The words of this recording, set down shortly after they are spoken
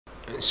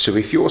So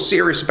if you're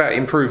serious about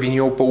improving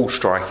your ball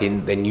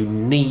striking, then you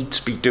need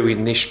to be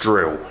doing this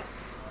drill.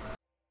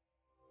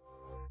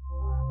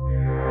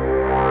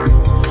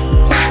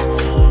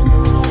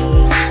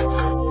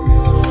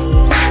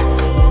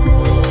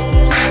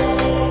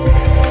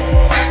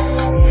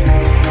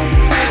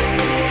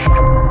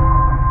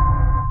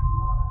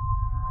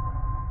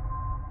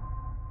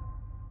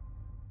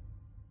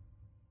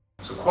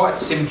 So quite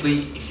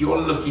simply, if you're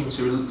looking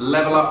to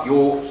level up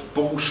your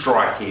ball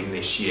striking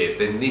this year,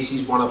 then this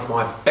is one of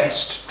my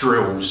best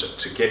drills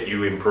to get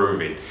you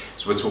improving.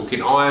 So we're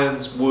talking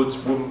irons, woods,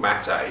 wouldn't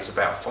matter. It's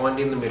about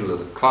finding the middle of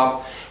the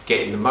club,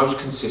 getting the most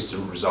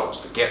consistent results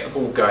to get the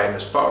ball going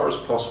as far as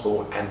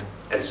possible and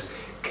as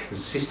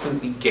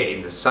consistently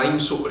getting the same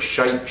sort of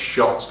shape,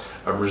 shots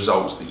and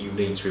results that you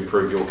need to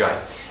improve your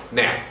game.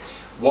 Now,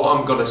 what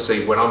I'm going to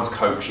see when I'm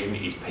coaching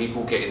is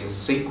people getting the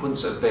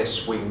sequence of their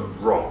swing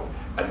wrong,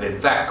 and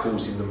then that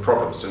causing them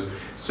problems. So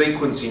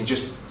sequencing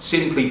just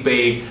simply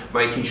being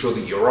making sure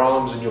that your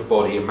arms and your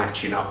body are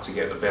matching up to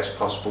get the best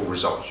possible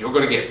results. You're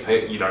going to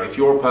get, you know, if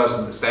you're a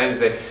person that stands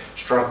there,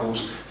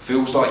 struggles,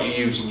 feels like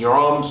you're using your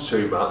arms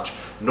too much,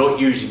 not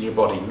using your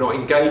body, not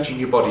engaging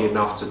your body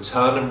enough to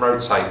turn and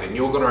rotate, then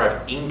you're going to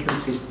have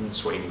inconsistent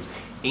swings,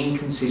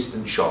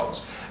 inconsistent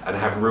shots, and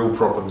have real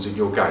problems in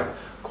your game.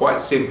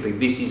 Quite simply,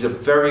 this is a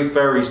very,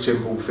 very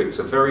simple fix,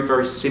 a very,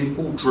 very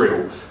simple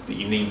drill that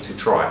you need to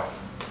try.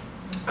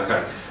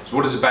 Okay, so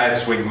what does a bad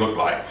swing look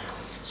like?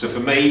 So for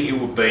me, it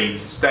would be to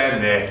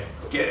stand there,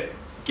 get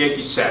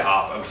you set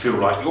up and feel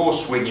like you're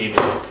swinging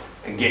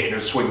and getting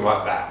a swing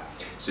like that.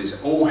 So it's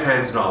all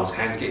hands and arms,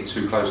 hands getting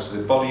too close to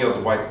the body on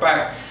the way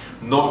back,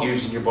 not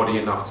using your body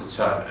enough to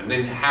turn. And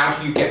then how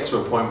do you get to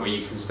a point where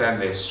you can stand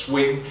there,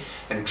 swing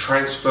and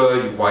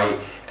transfer your weight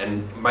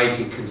and make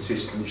a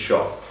consistent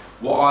shot?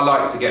 What I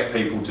like to get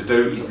people to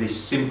do is this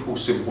simple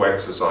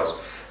exercise.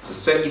 So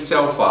set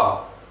yourself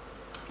up,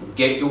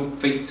 get your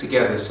feet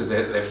together so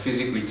that they're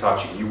physically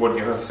touching. You want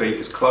your feet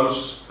as close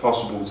as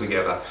possible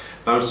together,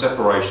 no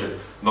separation,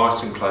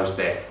 nice and close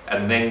there,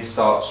 and then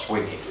start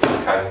swinging.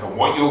 Okay, and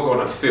what you're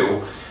going to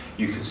feel,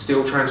 you can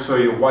still transfer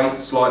your weight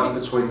slightly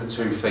between the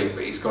 2 feet,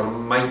 but it's going to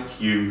make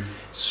you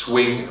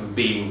swing and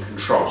be in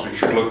control. So it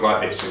should look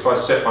like this. So if I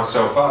set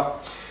myself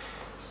up,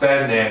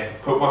 stand there,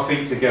 put my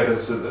feet together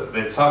so that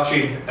they're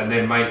touching, and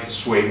then make a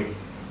swing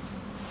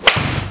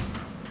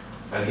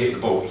and hit the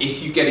ball.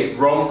 If you get it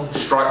wrong,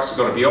 strikes are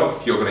going to be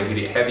off, you're going to hit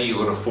it heavy,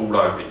 you're going to fall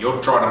over.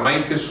 You're trying to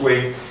make a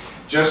swing,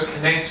 just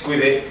connect with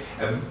it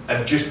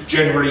and just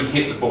generally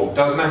hit the ball.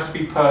 Doesn't have to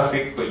be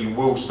perfect, but you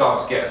will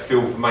start to get a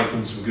feel for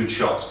making some good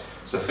shots.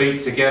 So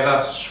feet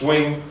together,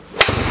 swing,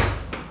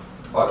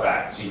 like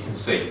that. So you can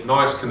see,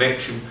 nice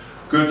connection,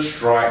 good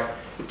strike,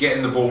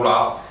 getting the ball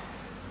up,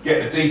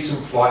 getting a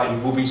decent flight, and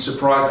you will be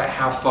surprised at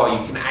how far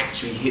you can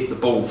actually hit the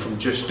ball from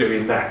just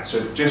doing that.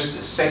 So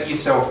just set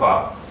yourself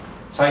up,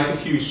 take a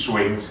few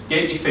swings,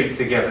 get your feet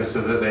together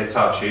so that they're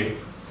touching,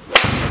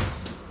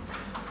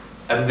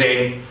 and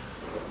then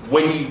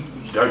when you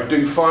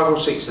do 5 or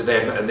 6 of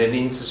them and then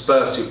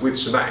intersperse it with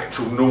some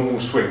actual normal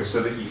swings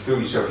so that you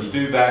feel yourself. You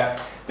do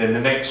that, then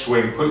the next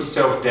swing, put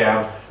yourself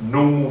down,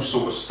 normal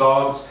sort of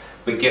stance,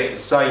 but get the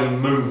same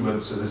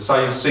movements, so the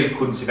same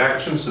sequence in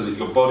action so that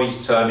your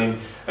body's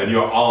turning and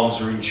your arms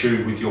are in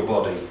tune with your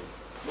body.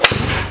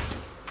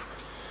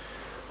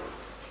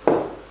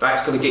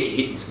 That's going to get you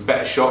hitting some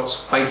better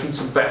shots, making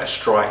some better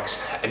strikes,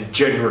 and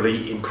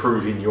generally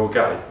improving your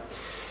game.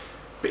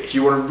 But if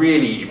you want to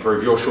really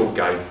improve your short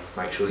game,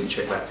 make sure that you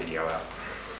check that video out.